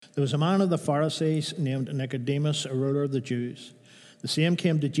There was a man of the Pharisees named Nicodemus, a ruler of the Jews. The same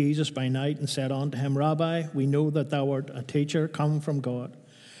came to Jesus by night and said unto him, Rabbi, we know that thou art a teacher come from God.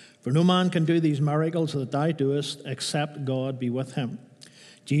 For no man can do these miracles that thou doest, except God be with him.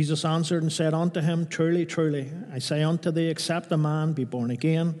 Jesus answered and said unto him, Truly, truly, I say unto thee, except a man be born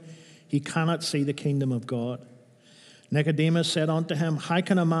again, he cannot see the kingdom of God. Nicodemus said unto him, How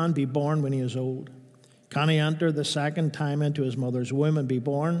can a man be born when he is old? Can he enter the second time into his mother's womb and be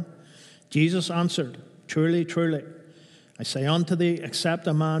born? Jesus answered, Truly, truly, I say unto thee, except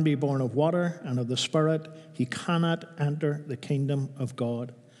a man be born of water and of the Spirit, he cannot enter the kingdom of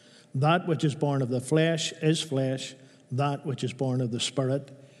God. That which is born of the flesh is flesh, that which is born of the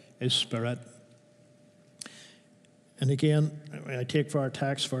Spirit is spirit. And again, I take for our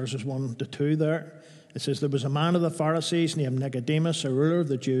text verses 1 to 2 there. It says, There was a man of the Pharisees named Nicodemus, a ruler of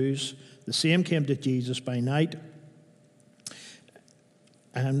the Jews. The same came to Jesus by night.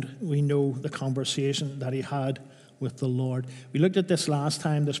 And we know the conversation that he had with the Lord. We looked at this last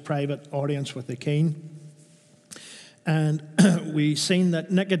time, this private audience with the king. And we seen that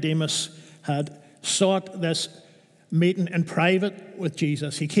Nicodemus had sought this meeting in private with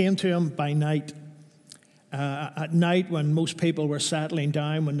Jesus. He came to him by night. At night when most people were settling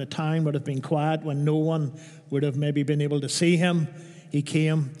down, when the town would have been quiet, when no one would have maybe been able to see him, he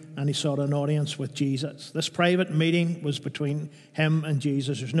came and he sought an audience with Jesus. This private meeting was between him and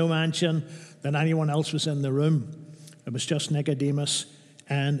Jesus. There's no mention that anyone else was in the room. It was just Nicodemus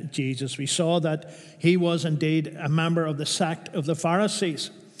and Jesus. We saw that he was indeed a member of the sect of the Pharisees,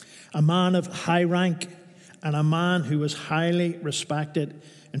 a man of high rank and a man who was highly respected.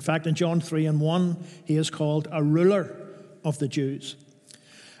 In fact, in John 3:1, he is called a ruler of the Jews.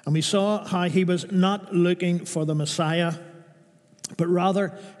 And we saw how he was not looking for the Messiah, but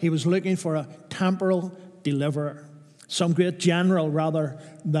rather he was looking for a temporal deliverer, some great general rather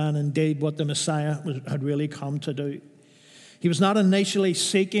than indeed what the Messiah had really come to do. He was not initially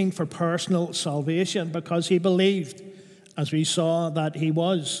seeking for personal salvation because he believed, as we saw, that he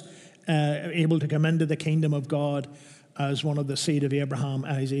was able to come into the kingdom of God as one of the seed of Abraham,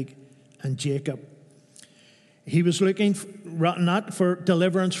 Isaac, and Jacob. He was looking not for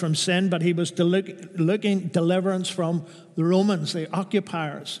deliverance from sin, but he was looking deliverance from the Romans, the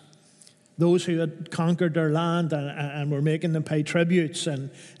occupiers, those who had conquered their land and were making them pay tributes and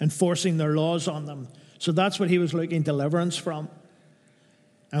enforcing their laws on them. So that's what he was looking deliverance from.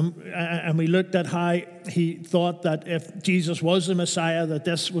 And we looked at how he thought that if Jesus was the Messiah, that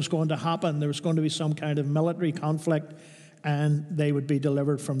this was going to happen. There was going to be some kind of military conflict and they would be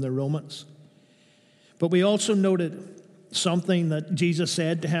delivered from the Romans. But we also noted something that Jesus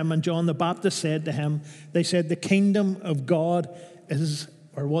said to him and John the Baptist said to him. They said, the kingdom of God is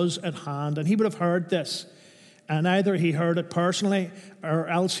or was at hand. And he would have heard this. And either he heard it personally or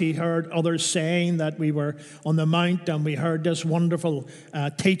else he heard others saying that we were on the mount and we heard this wonderful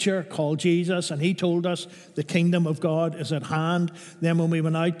teacher called Jesus and he told us the kingdom of God is at hand. Then when we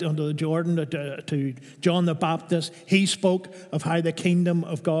went out under the Jordan to John the Baptist, he spoke of how the kingdom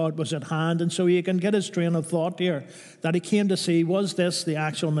of God was at hand. And so you can get his train of thought here that he came to see, was this the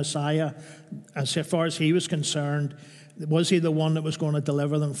actual Messiah as far as he was concerned? Was he the one that was going to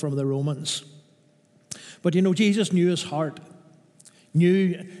deliver them from the Romans? But you know, Jesus knew his heart,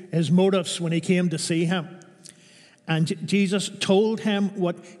 knew his motives when he came to see him. And Jesus told him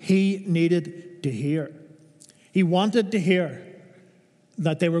what he needed to hear. He wanted to hear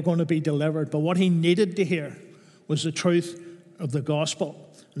that they were going to be delivered, but what he needed to hear was the truth of the gospel.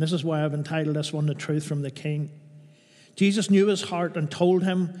 And this is why I've entitled this one, The Truth from the King. Jesus knew his heart and told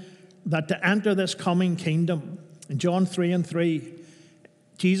him that to enter this coming kingdom, in John 3:3,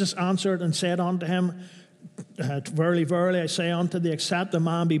 Jesus answered and said unto him, Verily, verily, I say unto thee, except a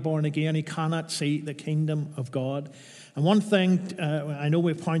man be born again, he cannot see the kingdom of God. And one thing I know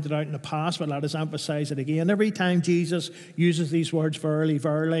we've pointed out in the past, but let us emphasize it again. Every time Jesus uses these words, verily,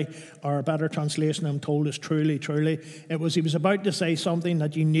 verily, or a better translation I'm told is truly, truly, he was about to say something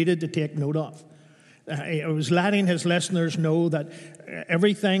that you needed to take note of. It was letting his listeners know that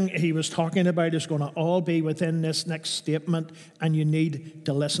everything he was talking about is going to all be within this next statement, and you need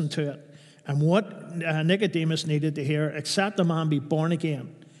to listen to it. And what Nicodemus needed to hear, except a man be born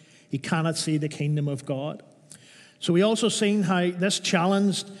again, he cannot see the kingdom of God. So we also seen how this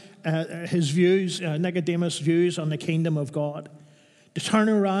challenged his views, Nicodemus' views on the kingdom of God, to turn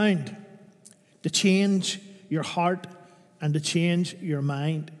around, to change your heart and to change your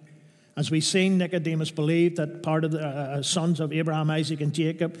mind. As we've seen, Nicodemus believed that part of the sons of Abraham, Isaac, and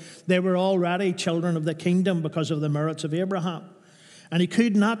Jacob, they were already children of the kingdom because of the merits of Abraham. And he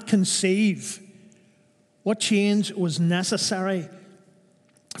could not conceive what change was necessary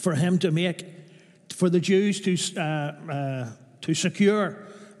for him to make, for the Jews to secure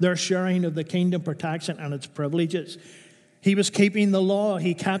their sharing of the kingdom protection and its privileges. He was keeping the law.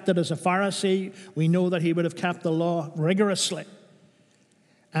 He kept it as a Pharisee. We know that he would have kept the law rigorously.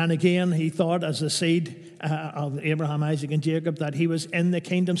 And again, he thought as the seed of Abraham, Isaac, and Jacob that he was in the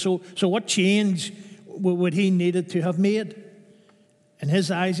kingdom. So what change would he needed to have made? In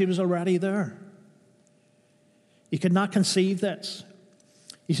his eyes, he was already there. He could not conceive this.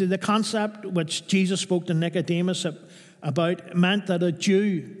 He said the concept which Jesus spoke to Nicodemus about meant that a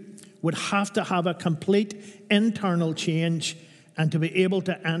Jew would have to have a complete internal change and to be able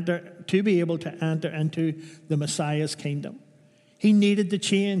to enter into the Messiah's kingdom. He needed to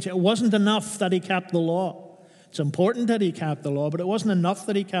change. It wasn't enough that he kept the law. It's important that he kept the law, but it wasn't enough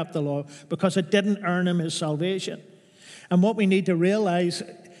that he kept the law because it didn't earn him his salvation. And what we need to realize,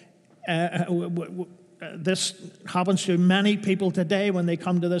 this happens to many people today when they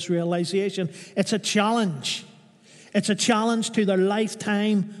come to this realization, it's a challenge. It's a challenge to their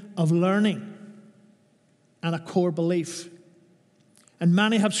lifetime of learning and a core belief. And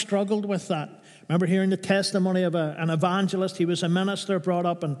many have struggled with that. I remember hearing the testimony of an evangelist. He was a minister brought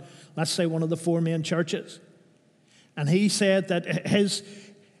up in, let's say, one of the four main churches. And he said that his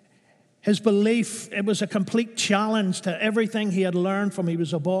belief, it was a complete challenge to everything he had learned from he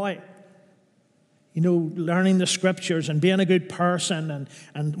was a boy. You know, learning the scriptures and being a good person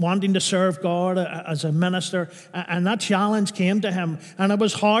and wanting to serve God as a minister. And that challenge came to him. And it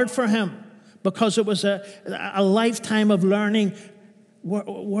was hard for him because it was a lifetime of learning.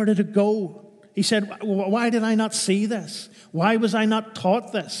 Where did it go? He said, why did I not see this? Why was I not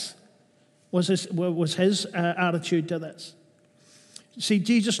taught this? Was his attitude to this. See,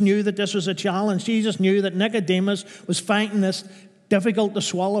 Jesus knew that this was a challenge. Jesus knew that Nicodemus was finding this difficult to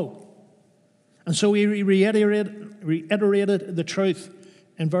swallow. And so he reiterated the truth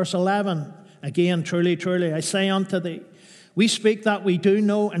in verse 11. Again, truly, truly, I say unto thee, we speak that we do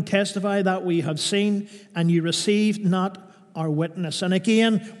know and testify that we have seen, and you received not our witness. And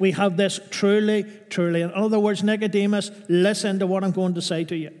again, we have this truly, truly. In other words, Nicodemus, listen to what I'm going to say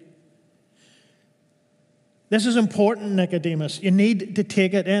to you. This is important, Nicodemus. You need to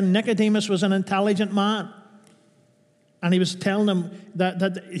take it in. Nicodemus was an intelligent man. And he was telling him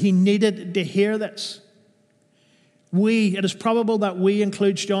that he needed to hear this. It is probable that we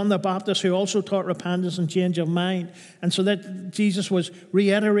includes John the Baptist, who also taught repentance and change of mind. And so that Jesus was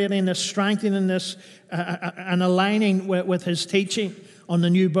reiterating this, strengthening this, and aligning with his teaching on the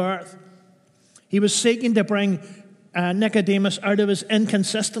new birth. He was seeking to bring Nicodemus out of his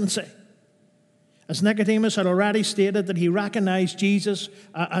inconsistency. As Nicodemus had already stated that he recognized Jesus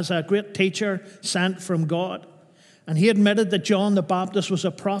as a great teacher sent from God. And he admitted that John the Baptist was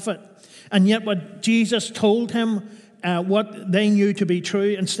a prophet. And yet what Jesus told him, what they knew to be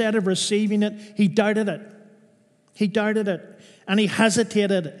true, instead of receiving it, he doubted it. He doubted it. And he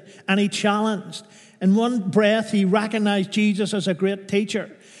hesitated. And he challenged. In one breath, he recognized Jesus as a great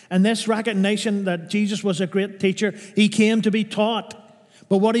teacher. And this recognition that Jesus was a great teacher, he came to be taught.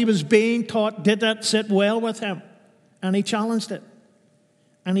 But what he was being taught did not sit well with him. And he challenged it.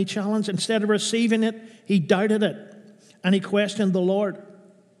 And he challenged, instead of receiving it, he doubted it. And he questioned the Lord.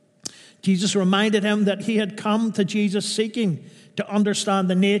 Jesus reminded him that he had come to Jesus seeking to understand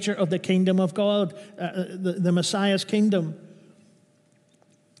the nature of the kingdom of God, the Messiah's kingdom.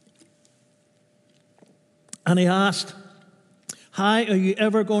 And he asked, how are you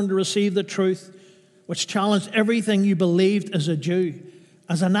ever going to receive the truth which challenged everything you believed as a Jew,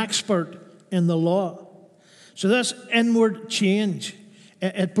 as an expert in the law? So this inward change,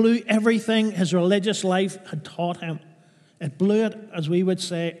 it blew everything his religious life had taught him. It blew it, as we would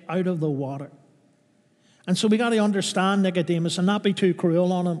say, out of the water. And so we got to understand Nicodemus and not be too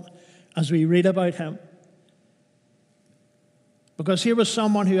cruel on him as we read about him. Because here was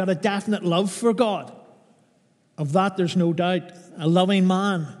someone who had a definite love for God. Of that, there's no doubt. A loving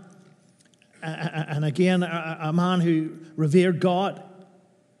man. And again, a man who revered God.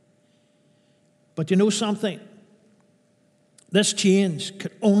 But you know something? This change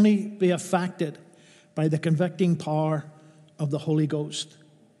could only be affected by the convicting power of the Holy Ghost.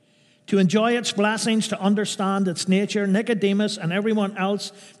 To enjoy its blessings, to understand its nature, Nicodemus and everyone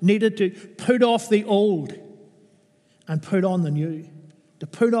else needed to put off the old and put on the new. To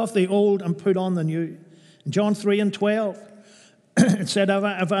put off the old and put on the new. In John 3:12, it said,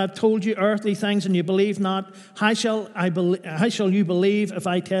 if I have told you earthly things and you believe not, how shall you believe if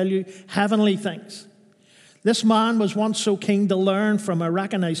I tell you heavenly things? This man was once so keen to learn from a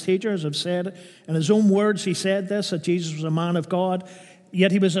recognized teacher, as I've said. In his own words, he said this, that Jesus was a man of God,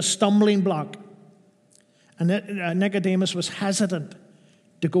 yet he was a stumbling block. And Nicodemus was hesitant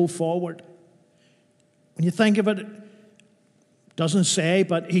to go forward. When you think of it, it doesn't say,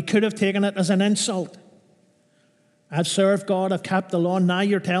 but he could have taken it as an insult. I've served God, I've kept the law, now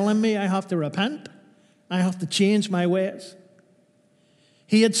you're telling me I have to repent? I have to change my ways?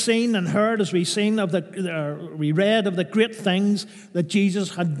 He had seen and heard, as we read of the great things that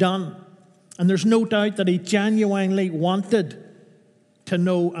Jesus had done. And there's no doubt that he genuinely wanted to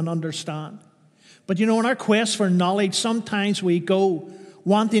know and understand. But you know, in our quest for knowledge, sometimes we go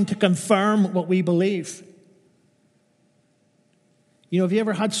wanting to confirm what we believe. You know, have you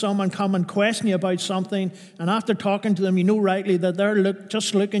ever had someone come and question you about something, and after talking to them, you know rightly that they're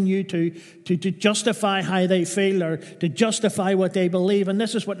just looking you to justify how they feel or to justify what they believe? And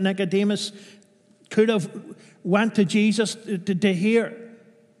this is what Nicodemus could have went to Jesus to hear,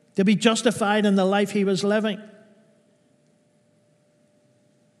 to be justified in the life he was living.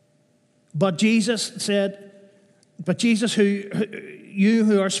 But Jesus said, you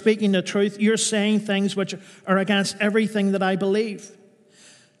who are speaking the truth, you're saying things which are against everything that I believe.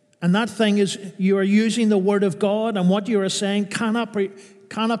 And that thing is, you are using the Word of God, and what you are saying cannot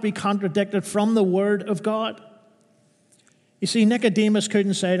be contradicted from the Word of God. You see, Nicodemus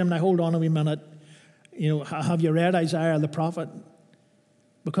couldn't say to him, now hold on a wee minute, you know, have you read Isaiah the prophet?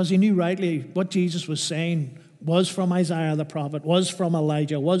 Because he knew rightly what Jesus was saying was from Isaiah the prophet, was from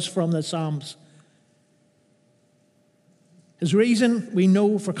Elijah, was from the Psalms. His reason, we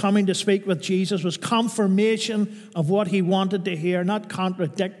know, for coming to speak with Jesus was confirmation of what he wanted to hear, not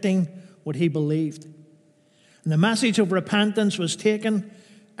contradicting what he believed. And the message of repentance was taken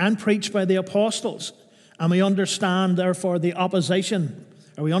and preached by the apostles. And we understand, therefore, the opposition,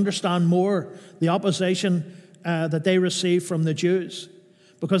 or we understand more the opposition that they received from the Jews.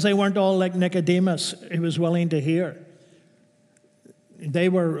 Because they weren't all like Nicodemus, who was willing to hear. They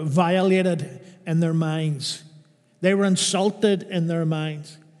were violated in their minds. They were insulted in their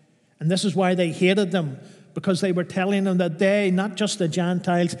minds. And this is why they hated them, because they were telling them that they, not just the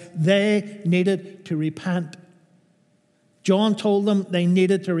Gentiles, they needed to repent. John told them they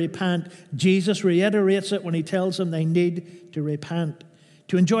needed to repent. Jesus reiterates it when he tells them they need to repent.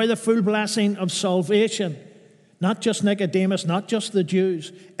 To enjoy the full blessing of salvation, not just Nicodemus, not just the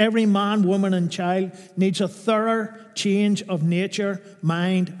Jews. Every man, woman, and child needs a thorough change of nature,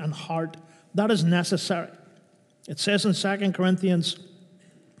 mind, and heart. That is necessary. It says in 2 Corinthians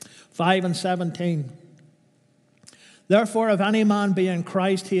 5:17, therefore, if any man be in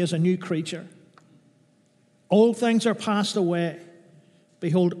Christ, he is a new creature. Old things are passed away.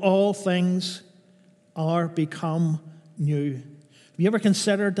 Behold, all things are become new. Have you ever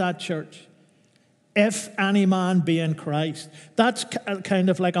considered that, church? If any man be in Christ. That's kind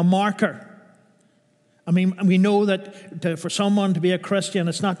of like a marker. I mean, we know that for someone to be a Christian,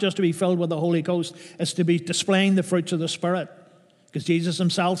 it's not just to be filled with the Holy Ghost, it's to be displaying the fruits of the Spirit. Because Jesus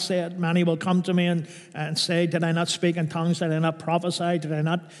himself said, many will come to me and say, did I not speak in tongues? Did I not prophesy? Did I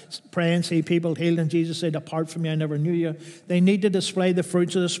not pray and see people healed? And Jesus said, depart from me, I never knew you. They need to display the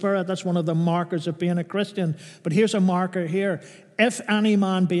fruits of the Spirit. That's one of the markers of being a Christian. But here's a marker here. If any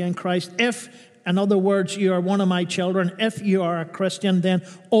man be in Christ, if, in other words, you are one of my children, if you are a Christian, then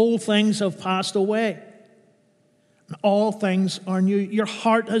all things have passed away. And all things are new. Your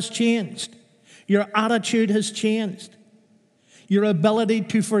heart has changed. Your attitude has changed. Your ability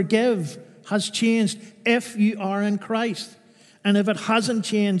to forgive has changed if you are in Christ. And if it hasn't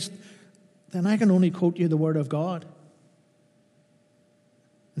changed, then I can only quote you the Word of God.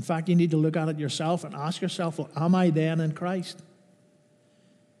 In fact, you need to look at it yourself and ask yourself, well, am I then in Christ?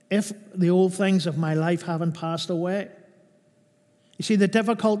 If the old things of my life haven't passed away. You see, the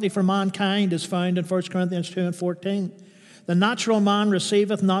difficulty for mankind is found in 1 Corinthians 2:14. The natural man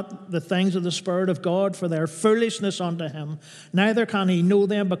receiveth not the things of the Spirit of God, for they are foolishness unto him. Neither can he know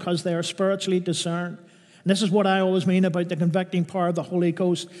them, because they are spiritually discerned. And this is what I always mean about the convicting power of the Holy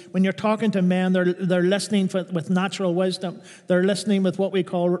Ghost. When you're talking to men, they're listening with natural wisdom. They're listening with what we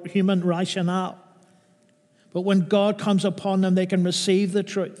call human rationale. But when God comes upon them, they can receive the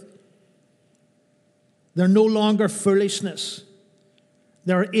truth. They're no longer foolishness.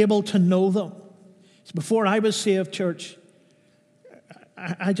 They're able to know them. Before I was saved, church,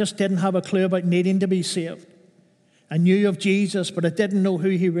 I just didn't have a clue about needing to be saved. I knew of Jesus, but I didn't know who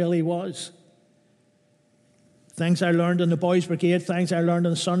he really was. Things I learned in the Boys' Brigade, things I learned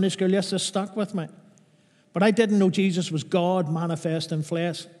in Sunday school, yes, they stuck with me. But I didn't know Jesus was God manifest in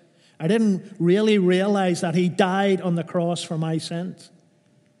flesh. I didn't really realize that he died on the cross for my sins.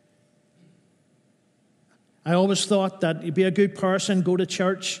 I always thought that you'd be a good person, go to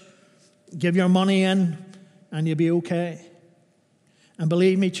church, give your money in, and you'll be okay. And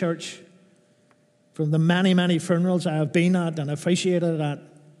believe me, church, from the many, many funerals I have been at and appreciated that,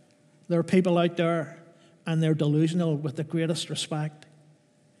 There are people out there, and they're delusional with the greatest respect,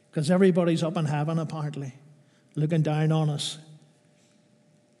 because everybody's up in heaven, apparently, looking down on us.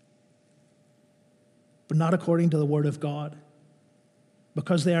 But not according to the Word of God,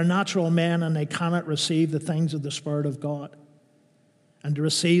 because they are natural men and they cannot receive the things of the Spirit of God. And to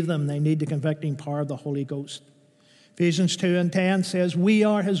receive them, they need the convicting power of the Holy Ghost. Ephesians 2:10 says, we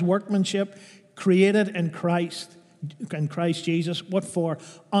are his workmanship, created in Christ Jesus. What for?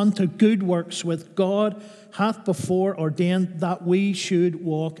 Unto good works, which God hath before ordained that we should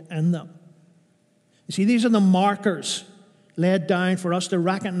walk in them. You see, these are the markers laid down for us to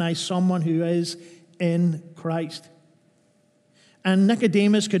recognize someone who is in Christ. And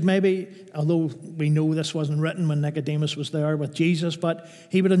Nicodemus could maybe, although we know this wasn't written when Nicodemus was there with Jesus, but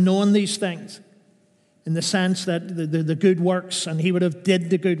he would have known these things in the sense that the good works, and he would have did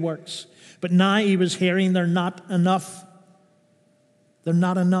the good works. But now he was hearing they're not enough. They're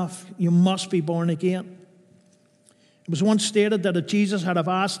not enough. You must be born again. It was once stated that if Jesus had have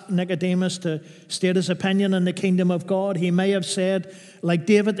asked Nicodemus to state his opinion on the kingdom of God, he may have said, like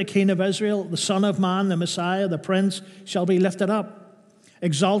David, the king of Israel, the Son of Man, the Messiah, the Prince, shall be lifted up,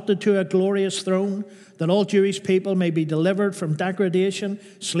 exalted to a glorious throne, that all Jewish people may be delivered from degradation,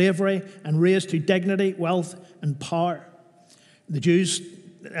 slavery, and raised to dignity, wealth, and power. The Jews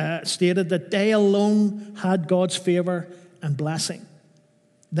stated that they alone had God's favor and blessing.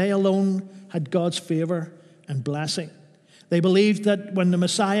 They alone had God's favor and blessing. They believed that when the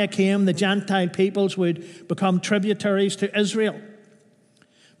Messiah came, the Gentile peoples would become tributaries to Israel.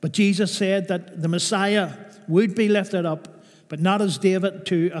 But Jesus said that the Messiah would be lifted up, but not as David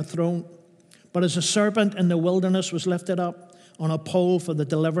to a throne, but as a serpent in the wilderness was lifted up on a pole for the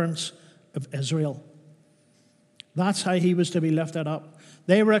deliverance of Israel. That's how he was to be lifted up.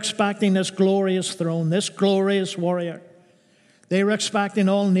 They were expecting this glorious throne, this glorious warrior. They were expecting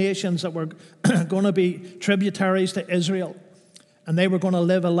all nations that were going to be tributaries to Israel, and they were going to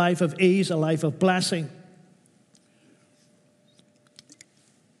live a life of ease, a life of blessing.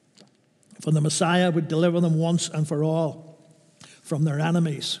 For the Messiah would deliver them once and for all from their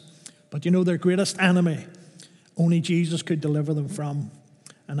enemies. But you know, their greatest enemy, only Jesus could deliver them from,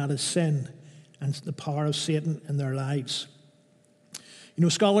 and that is sin and the power of Satan in their lives. You know,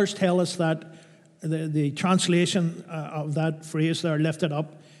 scholars tell us that the translation of that phrase there, lifted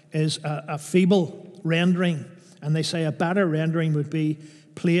up, is a feeble rendering. And they say a better rendering would be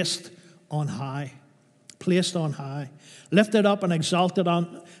placed on high. Placed on high. Lifted up and exalted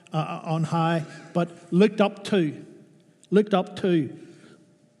on high, but looked up to. Looked up to.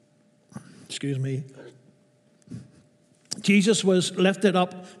 Excuse me. Jesus was lifted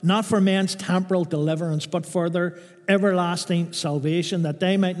up not for men's temporal deliverance, but for their everlasting salvation, that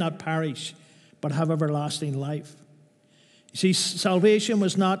they might not perish, but have everlasting life. You see, salvation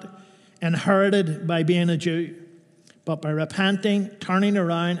was not inherited by being a Jew, but by repenting, turning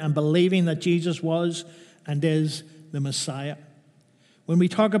around, and believing that Jesus was and is the Messiah. When we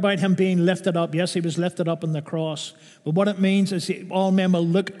talk about him being lifted up, yes, he was lifted up on the cross, but what it means is all men will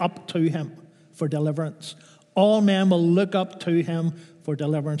look up to him for deliverance. All men will look up to him for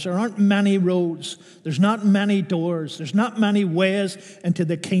deliverance. There aren't many roads. There's not many doors. There's not many ways into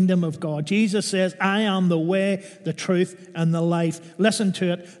the kingdom of God. Jesus says, I am the way, the truth, and the life. Listen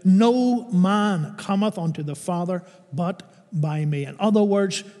to it. No man cometh unto the Father but by me. In other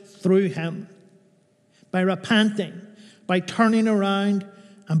words, through him. By repenting, by turning around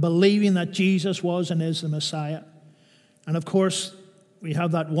and believing that Jesus was and is the Messiah. And of course, we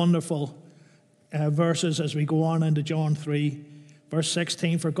have that wonderful verses as we go on into John 3, verse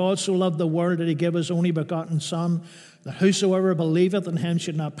 16. For God so loved the world that he gave his only begotten Son, that whosoever believeth in him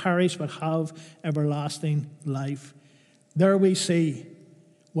should not perish but have everlasting life. There we see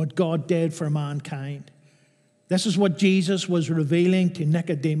what God did for mankind. This is what Jesus was revealing to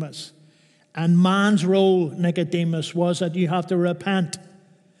Nicodemus. And man's role, Nicodemus, was that you have to repent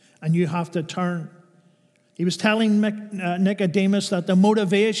and you have to turn. He was telling Nicodemus that the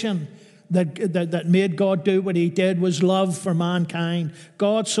motivation that made God do what he did was love for mankind.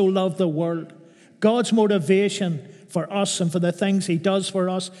 God so loved the world. God's motivation for us and for the things he does for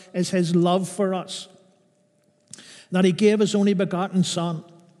us is his love for us. That he gave his only begotten Son.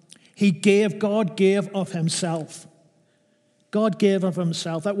 God gave of himself. God gave of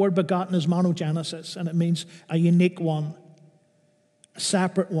himself. That word begotten is monogenesis, and it means a unique one, a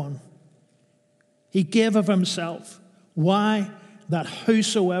separate one. He gave of himself. Why? That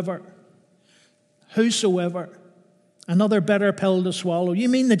whosoever, another bitter pill to swallow. You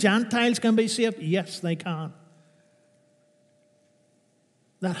mean the Gentiles can be saved? Yes, they can.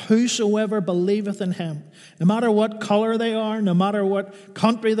 that whosoever believeth in him, no matter what color they are, no matter what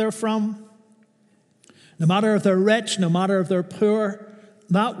country they're from, no matter if they're rich, no matter if they're poor,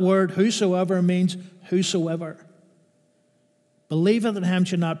 that word whosoever means whosoever. Believeth in him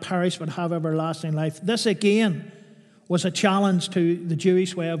should not perish but have everlasting life. This again was a challenge to the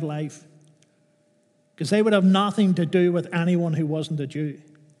Jewish way of life, because they would have nothing to do with anyone who wasn't a Jew.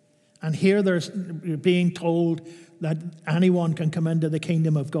 And here they're being told that anyone can come into the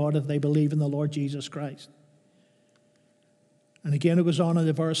kingdom of God if they believe in the Lord Jesus Christ. And again it goes on in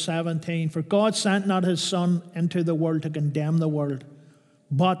the verse 17, for God sent not his Son into the world to condemn the world,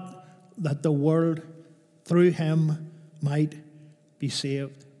 but that the world through him might be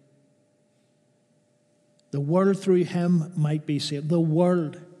saved. The world through him might be saved. The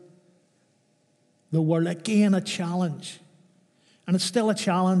world, again a challenge. And it's still a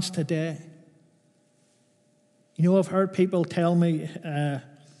challenge today. You know, I've heard people tell me in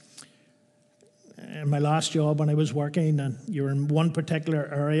my last job when I was working, and you were in one particular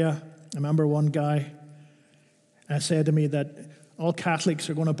area. I remember one guy said to me that all Catholics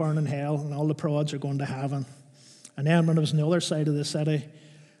are going to burn in hell and all the prods are going to heaven. And then when I was on the other side of the city,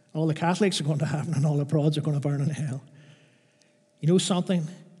 all the Catholics are going to heaven and all the prods are going to burn in hell. You know something?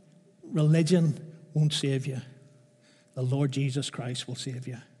 Religion won't save you. The Lord Jesus Christ will save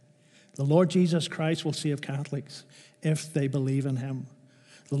you. The Lord Jesus Christ will save Catholics if they believe in him.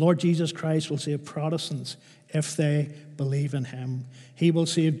 The Lord Jesus Christ will save Protestants if they believe in him. He will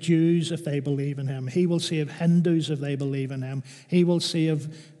save Jews if they believe in him. He will save Hindus if they believe in him. He will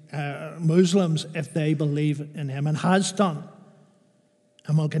save Muslims if they believe in him, and has done,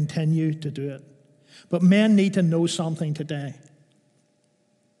 and will continue to do it. But men need to know something today.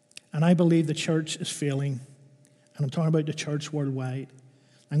 And I believe the church is failing. And I'm talking about the church worldwide.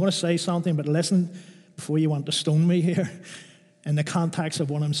 I'm going to say something, but listen before you want to stone me here in the context of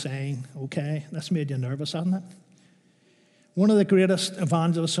what I'm saying, okay? That's made you nervous, hasn't it? One of the greatest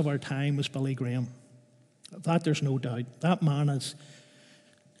evangelists of our time was Billy Graham. That there's no doubt. That man has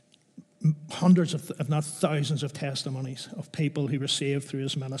hundreds of, if not thousands of testimonies of people who were saved through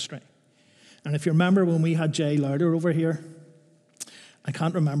his ministry. And if you remember when we had Jay Lauder over here, I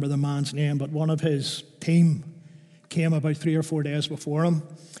can't remember the man's name, but one of his team came about 3 or 4 days before him,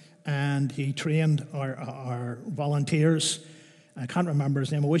 and he trained our volunteers. I can't remember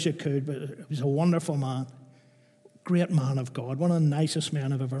his name. I wish I could, but he was a wonderful man. Great man of God. One of the nicest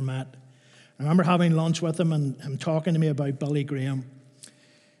men I've ever met. I remember having lunch with him and him talking to me about Billy Graham.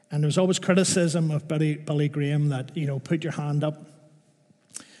 And there was always criticism of Billy Graham that, you know, put your hand up.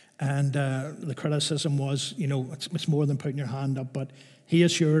 And the criticism was, you know, it's more than putting your hand up. But he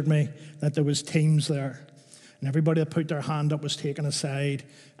assured me that there was teams there. And everybody that put their hand up was taken aside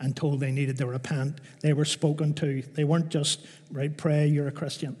and told they needed to repent. They were spoken to. They weren't just, right, pray, you're a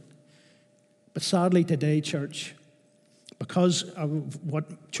Christian. But sadly today, church, because of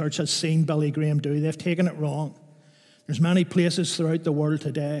what church has seen Billy Graham do, they've taken it wrong. There's many places throughout the world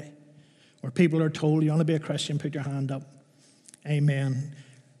today where people are told, you want to be a Christian, put your hand up. Amen.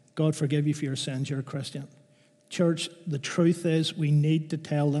 God forgive you for your sins, you're a Christian. Church, the truth is we need to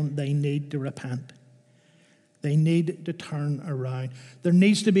tell them they need to repent. They need to turn around. There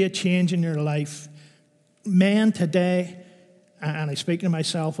needs to be a change in your life. Men today, and I speak to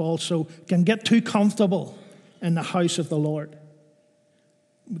myself also, can get too comfortable in the house of the Lord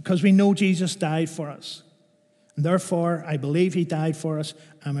because we know Jesus died for us. And therefore, I believe he died for us.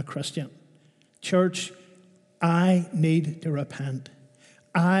 I'm a Christian. Church, I need to repent.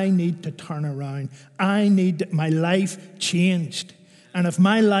 I need to turn around. I need my life changed. And if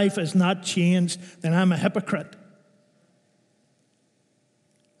my life is not changed, then I'm a hypocrite.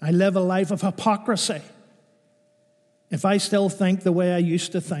 I live a life of hypocrisy. If I still think the way I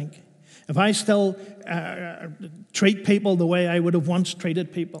used to think, if I still treat people the way I would have once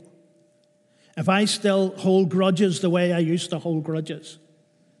treated people, if I still hold grudges the way I used to hold grudges,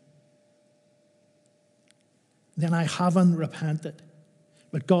 then I haven't repented.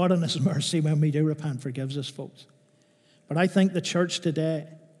 But God in his mercy, when we do repent, forgives us, folks. But I think the church today,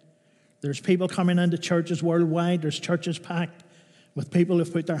 there's people coming into churches worldwide, there's churches packed with people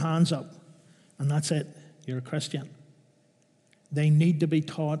who've put their hands up, and that's it. You're a Christian. They need to be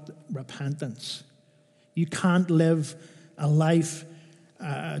taught repentance. You can't live a life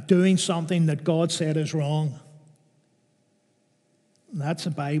doing something that God said is wrong. That's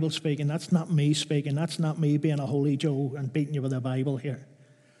the Bible speaking. That's not me speaking. That's not me being a holy Joe and beating you with a Bible here.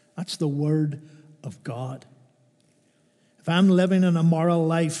 That's the Word of God. If I'm living an immoral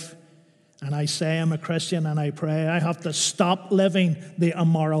life and I say I'm a Christian and I pray, I have to stop living the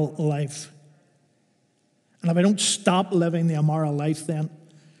immoral life. And if I don't stop living the immoral life, then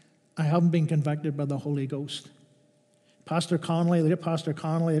I haven't been convicted by the Holy Ghost. Pastor Connolly, Pastor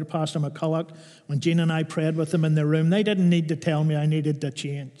McCulloch, when Jean and I prayed with them in the room, they didn't need to tell me I needed to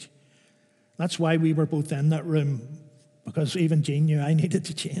change. That's why we were both in that room, because even Jean knew I needed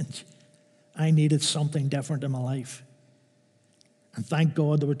to change. I needed something different in my life. And thank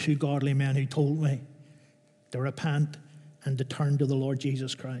God there were two godly men who told me to repent and to turn to the Lord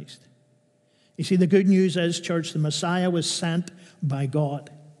Jesus Christ. You see, the good news is, church, the Messiah was sent by God.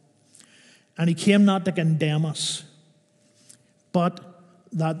 And he came not to condemn us, but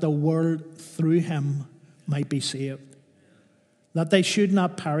that the world through him might be saved. That they should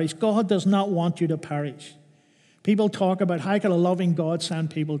not perish. God does not want you to perish. People talk about how can a loving God send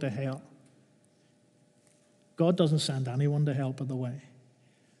people to hell? God doesn't send anyone to hell, by the way.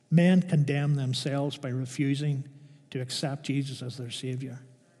 Men condemn themselves by refusing to accept Jesus as their Savior.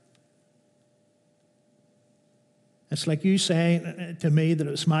 It's like you saying to me that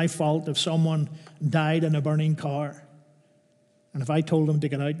it's my fault if someone died in a burning car. And if I told them to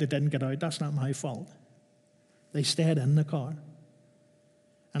get out, they didn't get out. That's not my fault. They stayed in the car.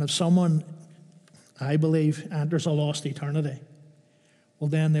 And if someone, I believe, enters a lost eternity, well,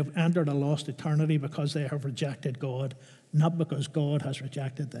 then they've entered a lost eternity because they have rejected God, not because God has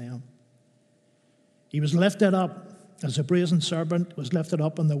rejected them. He was lifted up as a brazen serpent was lifted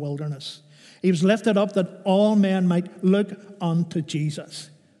up in the wilderness. He was lifted up that all men might look unto Jesus.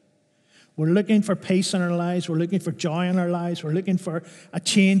 We're looking for peace in our lives. We're looking for joy in our lives. We're looking for a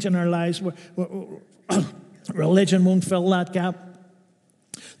change in our lives. Religion won't fill that gap.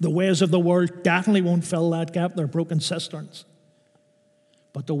 The ways of the world definitely won't fill that gap. They're broken cisterns.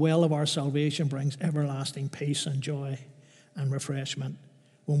 But the well of our salvation brings everlasting peace and joy and refreshment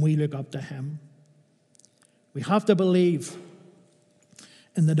when we look up to him. We have to believe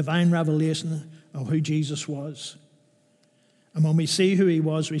in the divine revelation of who Jesus was. And when we see who he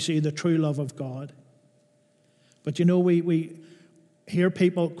was, we see the true love of God. But you know, we hear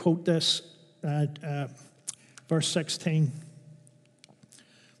people quote this verse 16.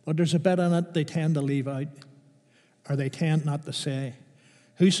 But there's a bit in it they tend to leave out, or they tend not to say.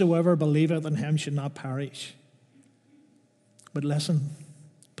 Whosoever believeth in him should not perish. But listen,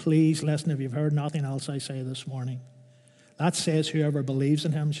 please listen if you've heard nothing else I say this morning. That says whoever believes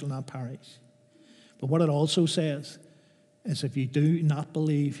in him shall not perish. But what it also says is if you do not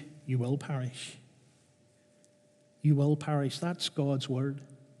believe, you will perish. You will perish. That's God's word.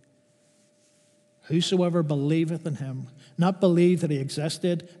 Whosoever believeth in him, not believe that he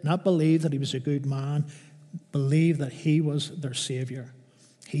existed, not believe that he was a good man, believe that he was their Savior.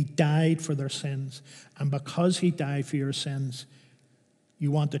 He died for their sins. And because he died for your sins,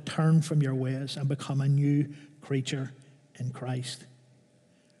 you want to turn from your ways and become a new creature in Christ.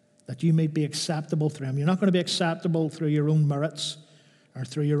 That you may be acceptable through him. You're not going to be acceptable through your own merits or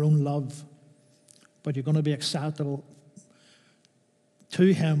through your own love, but you're going to be acceptable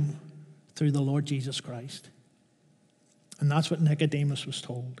to him through the Lord Jesus Christ. And that's what Nicodemus was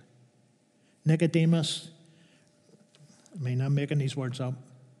told. Nicodemus, I'm making these words up.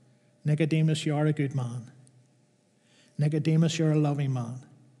 Nicodemus, you are a good man. Nicodemus, you're a loving man.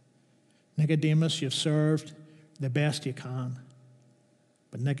 Nicodemus, you've served the best you can.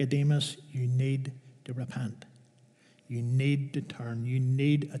 But Nicodemus, you need to repent. You need to turn. You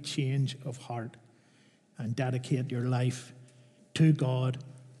need a change of heart and dedicate your life to God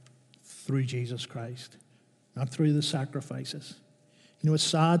through Jesus Christ, not through the sacrifices. You know, it's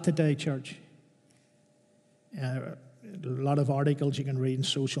sad today, church. A lot of articles you can read in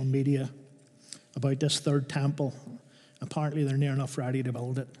social media about this third temple. Apparently, they're near enough ready to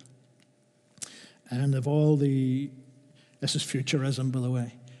build it. And of all this is futurism, by the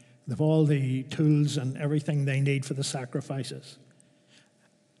way, they've all the tools and everything they need for the sacrifices.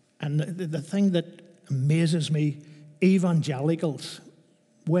 And the thing that amazes me, evangelicals,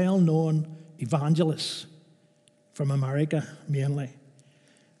 well-known evangelists from America mainly,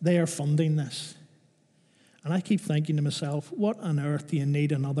 they are funding this. And I keep thinking to myself, what on earth do you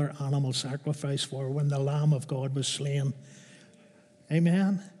need another animal sacrifice for when the Lamb of God was slain?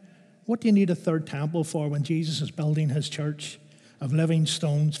 Amen? What do you need a third temple for when Jesus is building his church of living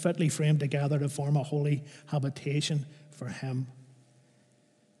stones fitly framed together to form a holy habitation for him?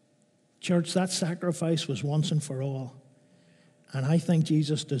 Church, that sacrifice was once and for all. And I think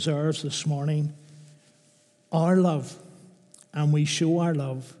Jesus deserves this morning our love. And we show our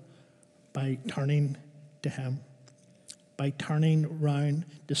love by turning to him, by turning round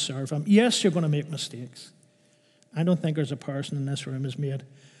to serve him. Yes, you're going to make mistakes. I don't think there's a person in this room who's made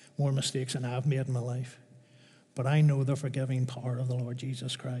more mistakes than I've made in my life. But I know the forgiving power of the Lord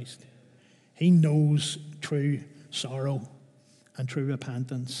Jesus Christ. He knows true sorrow and true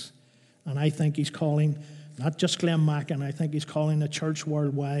repentance. And I think he's calling not just Glenmackin, I think he's calling the church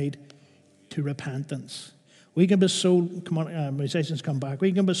worldwide to repentance. We can be so, come on, musicians come back,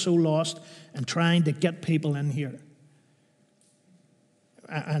 we can be so lost in trying to get people in here.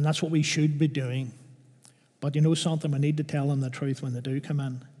 And that's what we should be doing. But you know something, we need to tell them the truth when they do come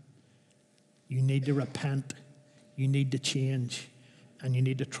in. You need to repent, you need to change, and you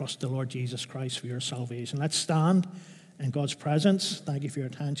need to trust the Lord Jesus Christ for your salvation. Let's stand in God's presence. Thank you for your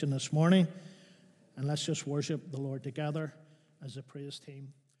attention this morning. And let's just worship the Lord together as a praise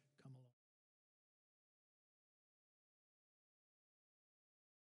team.